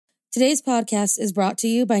Today's podcast is brought to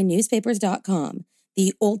you by newspapers.com,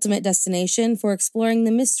 the ultimate destination for exploring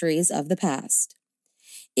the mysteries of the past.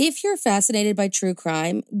 If you're fascinated by true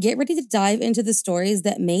crime, get ready to dive into the stories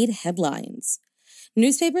that made headlines.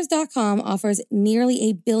 Newspapers.com offers nearly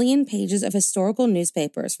 1 billion pages of historical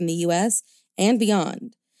newspapers from the U.S. and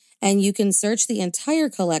beyond, and you can search the entire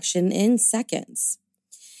collection in seconds.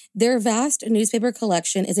 Their vast newspaper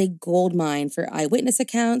collection is a goldmine for eyewitness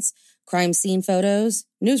accounts, crime scene photos,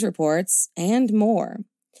 news reports, and more.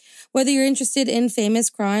 Whether you're interested in famous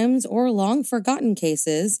crimes or long-forgotten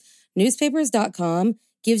cases, newspapers.com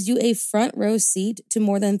gives you a front row seat to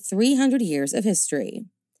more than 300 years of history.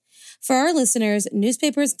 For our listeners,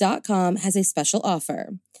 newspapers.com has a special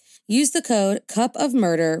offer. Use the code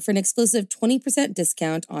CUPOFMURDER for an exclusive 20%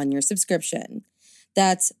 discount on your subscription.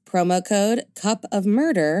 That's promo code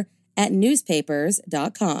CUPOFMURDER at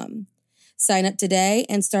newspapers.com. Sign up today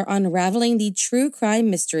and start unraveling the true crime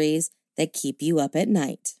mysteries that keep you up at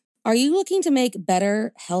night. Are you looking to make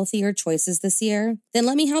better, healthier choices this year? Then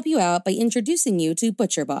let me help you out by introducing you to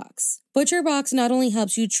ButcherBox. ButcherBox not only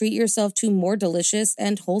helps you treat yourself to more delicious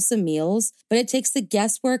and wholesome meals, but it takes the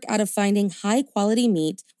guesswork out of finding high-quality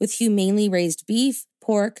meat with humanely raised beef,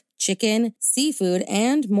 pork, chicken, seafood,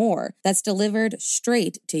 and more that's delivered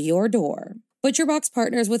straight to your door. ButcherBox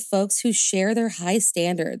partners with folks who share their high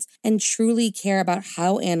standards and truly care about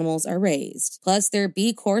how animals are raised. Plus, they're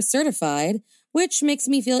B Corp certified, which makes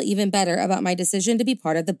me feel even better about my decision to be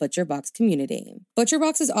part of the ButcherBox community.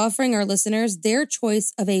 ButcherBox is offering our listeners their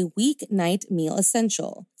choice of a weeknight meal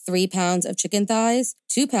essential: 3 pounds of chicken thighs,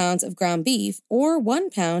 2 pounds of ground beef, or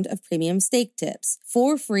 1 pound of premium steak tips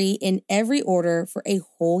for free in every order for a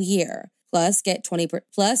whole year. Plus, get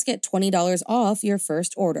 $20 off your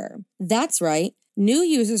first order. That's right. New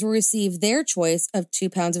users will receive their choice of 2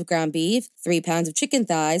 pounds of ground beef, 3 pounds of chicken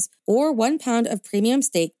thighs, or 1 pound of premium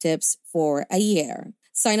steak tips for a year.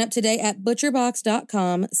 Sign up today at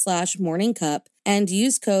butcherbox.com/morningcup and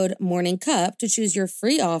use code morningcup to choose your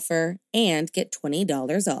free offer and get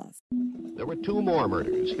 $20 off. There were 2 more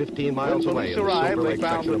murders 15 miles away. When police arrived, they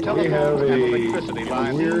found the telephone and electricity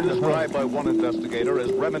lines described by one investigator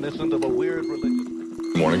as reminiscent of a weird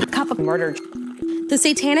religion. Cup of murder. The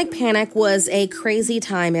Satanic Panic was a crazy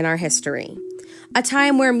time in our history. A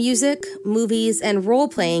time where music, movies, and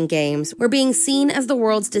role-playing games were being seen as the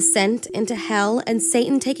world's descent into hell and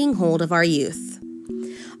Satan taking hold of our youth.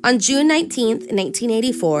 On June 19th,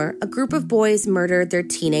 1984, a group of boys murdered their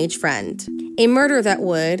teenage friend. A murder that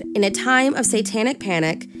would, in a time of satanic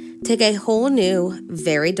panic, take a whole new,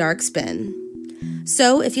 very dark spin.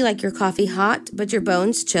 So, if you like your coffee hot but your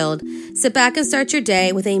bones chilled, sit back and start your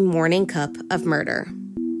day with a morning cup of murder.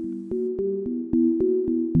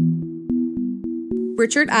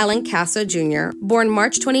 Richard Allen Casso Jr., born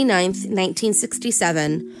March 29,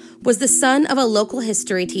 1967, was the son of a local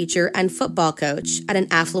history teacher and football coach at an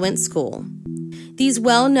affluent school. These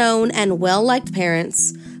well-known and well-liked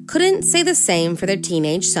parents couldn't say the same for their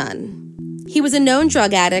teenage son. He was a known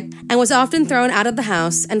drug addict and was often thrown out of the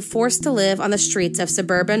house and forced to live on the streets of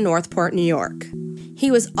suburban Northport, New York. He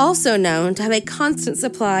was also known to have a constant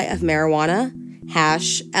supply of marijuana,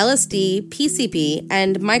 hash, LSD, PCP,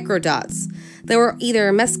 and microdots that were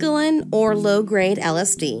either mescaline or low-grade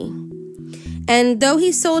LSD. And though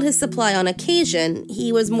he sold his supply on occasion,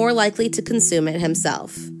 he was more likely to consume it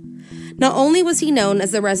himself. Not only was he known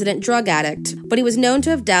as the resident drug addict, but he was known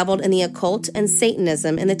to have dabbled in the occult and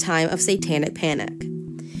Satanism in the time of Satanic Panic.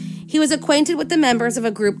 He was acquainted with the members of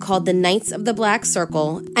a group called the Knights of the Black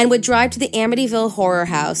Circle and would drive to the Amityville Horror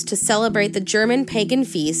House to celebrate the German pagan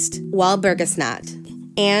feast, Walpurgisnacht.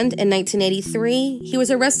 And in 1983, he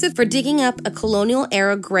was arrested for digging up a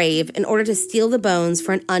colonial-era grave in order to steal the bones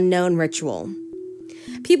for an unknown ritual.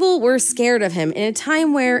 People were scared of him in a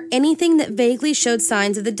time where anything that vaguely showed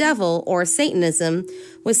signs of the devil or Satanism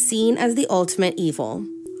was seen as the ultimate evil.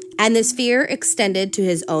 And this fear extended to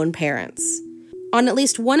his own parents. On at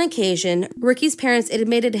least one occasion, Ricky's parents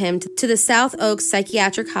admitted him to the South Oaks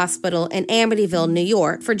Psychiatric Hospital in Amityville, New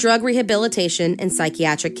York, for drug rehabilitation and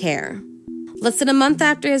psychiatric care. Less than a month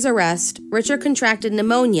after his arrest, Richard contracted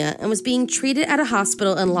pneumonia and was being treated at a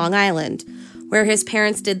hospital in Long Island, where his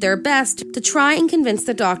parents did their best to try and convince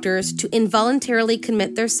the doctors to involuntarily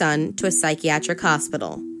commit their son to a psychiatric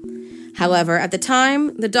hospital. However, at the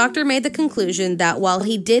time, the doctor made the conclusion that while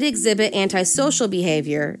he did exhibit antisocial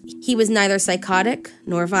behavior, he was neither psychotic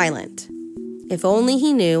nor violent. If only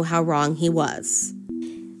he knew how wrong he was.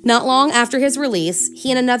 Not long after his release, he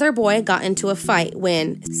and another boy got into a fight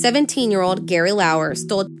when 17-year-old Gary Lauer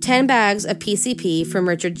stole 10 bags of PCP from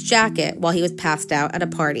Richard's jacket while he was passed out at a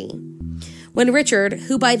party. When Richard,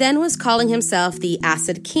 who by then was calling himself the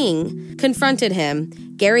Acid King, confronted him,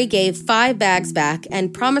 Gary gave 5 bags back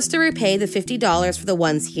and promised to repay the $50 for the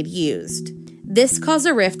ones he had used. This caused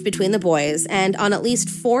a rift between the boys, and on at least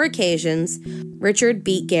 4 occasions, Richard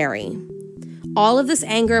beat Gary. All of this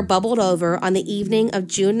anger bubbled over on the evening of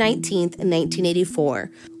June 19th,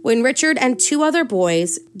 1984, when Richard and 2 other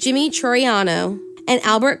boys, Jimmy Troiano and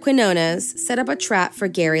Albert Quinones, set up a trap for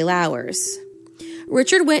Gary Lauwers.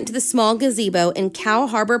 Richard went to the small gazebo in Cow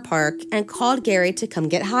Harbor Park and called Gary to come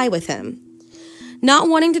get high with him. Not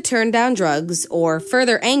wanting to turn down drugs or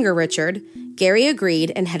further anger Richard, Gary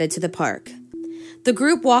agreed and headed to the park. The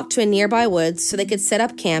group walked to a nearby woods so they could set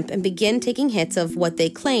up camp and begin taking hits of what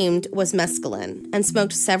they claimed was mescaline and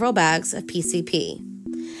smoked several bags of PCP.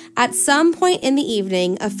 At some point in the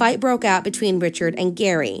evening, a fight broke out between Richard and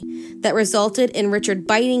Gary that resulted in Richard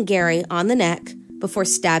biting Gary on the neck before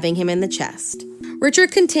stabbing him in the chest.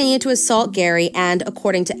 Richard continued to assault Gary and,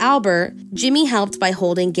 according to Albert, Jimmy helped by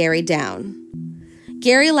holding Gary down.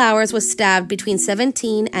 Gary Lauwers was stabbed between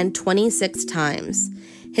 17 and 26 times.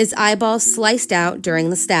 His eyeballs sliced out during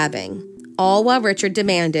the stabbing, all while Richard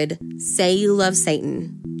demanded, "Say you love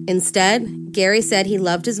Satan." Instead, Gary said he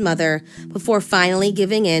loved his mother before finally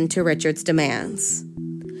giving in to Richard's demands.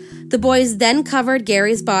 The boys then covered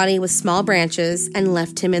Gary's body with small branches and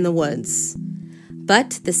left him in the woods.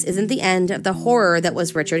 But this isn't the end of the horror that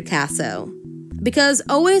was Richard Casso. Because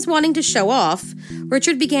always wanting to show off,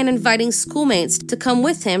 Richard began inviting schoolmates to come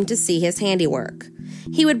with him to see his handiwork.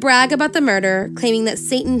 He would brag about the murder, claiming that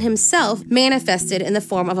Satan himself manifested in the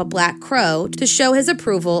form of a black crow to show his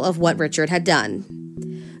approval of what Richard had done.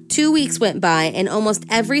 2 weeks went by, and almost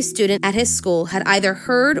every student at his school had either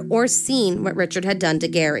heard or seen what Richard had done to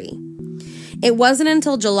Gary. It wasn't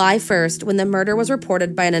until July 1st when the murder was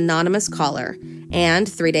reported by an anonymous caller, and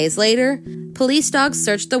 3 days later, police dogs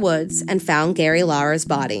searched the woods and found Gary Lauwers'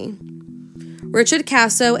 body. Richard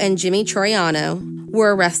Casso and Jimmy Troiano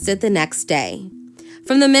were arrested the next day.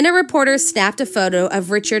 From the minute reporters snapped a photo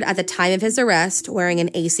of Richard at the time of his arrest wearing an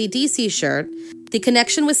AC/DC shirt, the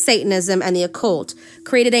connection with Satanism and the occult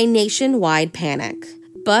created a nationwide panic.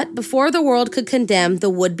 But before the world could condemn the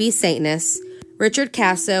would-be Satanists, Richard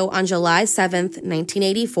Casso, on July 7th,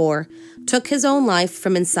 1984, took his own life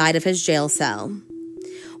from inside of his jail cell.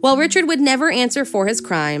 While Richard would never answer for his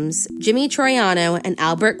crimes, Jimmy Troiano and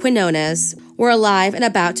Albert Quinones were alive and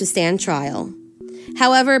about to stand trial.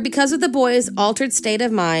 However, because of the boys' altered state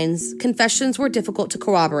of minds, confessions were difficult to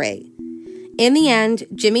corroborate. In the end,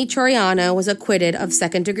 Jimmy Troiano was acquitted of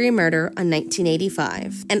second-degree murder in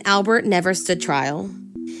 1985, and Albert never stood trial.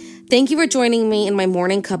 Thank you for joining me in my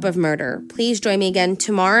morning cup of murder. Please join me again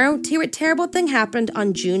tomorrow to hear what terrible thing happened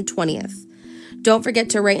on June 20th. Don't forget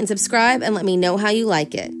to rate and subscribe and let me know how you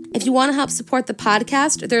like it. If you want to help support the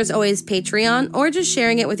podcast, there's always Patreon or just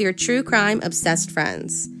sharing it with your true crime obsessed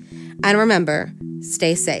friends. And remember,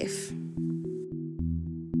 stay safe.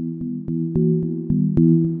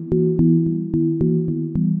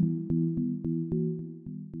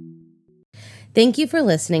 Thank you for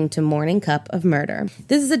listening to Morning Cup of Murder.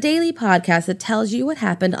 This is a daily podcast that tells you what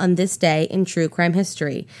happened on this day in true crime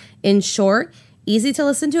history. In short, easy to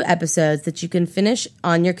listen to episodes that you can finish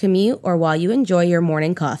on your commute or while you enjoy your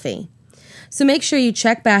morning coffee. So make sure you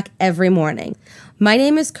check back every morning. My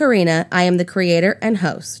name is Karina. I am the creator and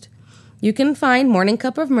host. You can find Morning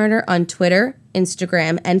Cup of Murder on Twitter,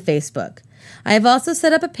 Instagram, and Facebook. I have also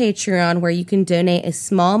set up a Patreon where you can donate a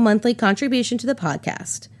small monthly contribution to the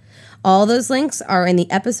podcast. All those links are in the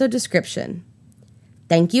episode description.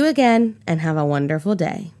 Thank you again, and have a wonderful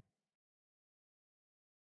day.